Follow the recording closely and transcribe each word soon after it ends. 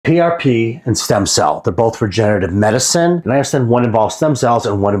PRP and stem cell, they're both regenerative medicine. And I understand one involves stem cells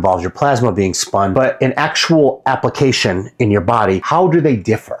and one involves your plasma being spun. But in actual application in your body, how do they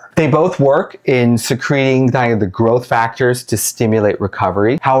differ? They both work in secreting the growth factors to stimulate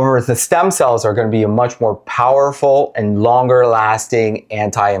recovery. However, the stem cells are going to be a much more powerful and longer lasting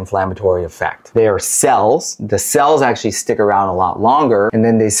anti-inflammatory effect. They are cells. The cells actually stick around a lot longer, and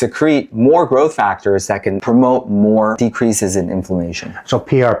then they secrete more growth factors that can promote more decreases in inflammation. So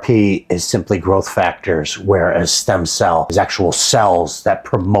PRP is simply growth factors, whereas stem cell is actual cells that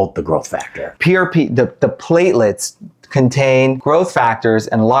promote the growth factor. PRP, the platelets contain growth factors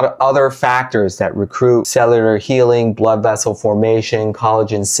and a lot of other factors that recruit cellular healing, blood vessel formation,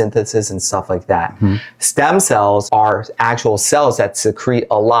 collagen synthesis, and stuff like that. Stem cells are actual cells that secrete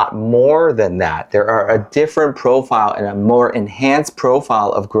a lot more than that. There are a different profile and a more enhanced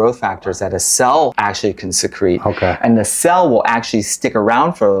profile of growth factors that a cell actually can secrete. Okay. And the cell will actually stick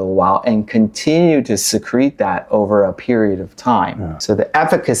around for a little while and continue to secrete that over a period of time. Yeah. So the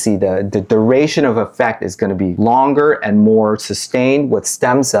efficacy, the duration of effect is going to be longer and more sustained with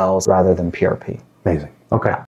stem cells rather than PRP. Amazing. Okay.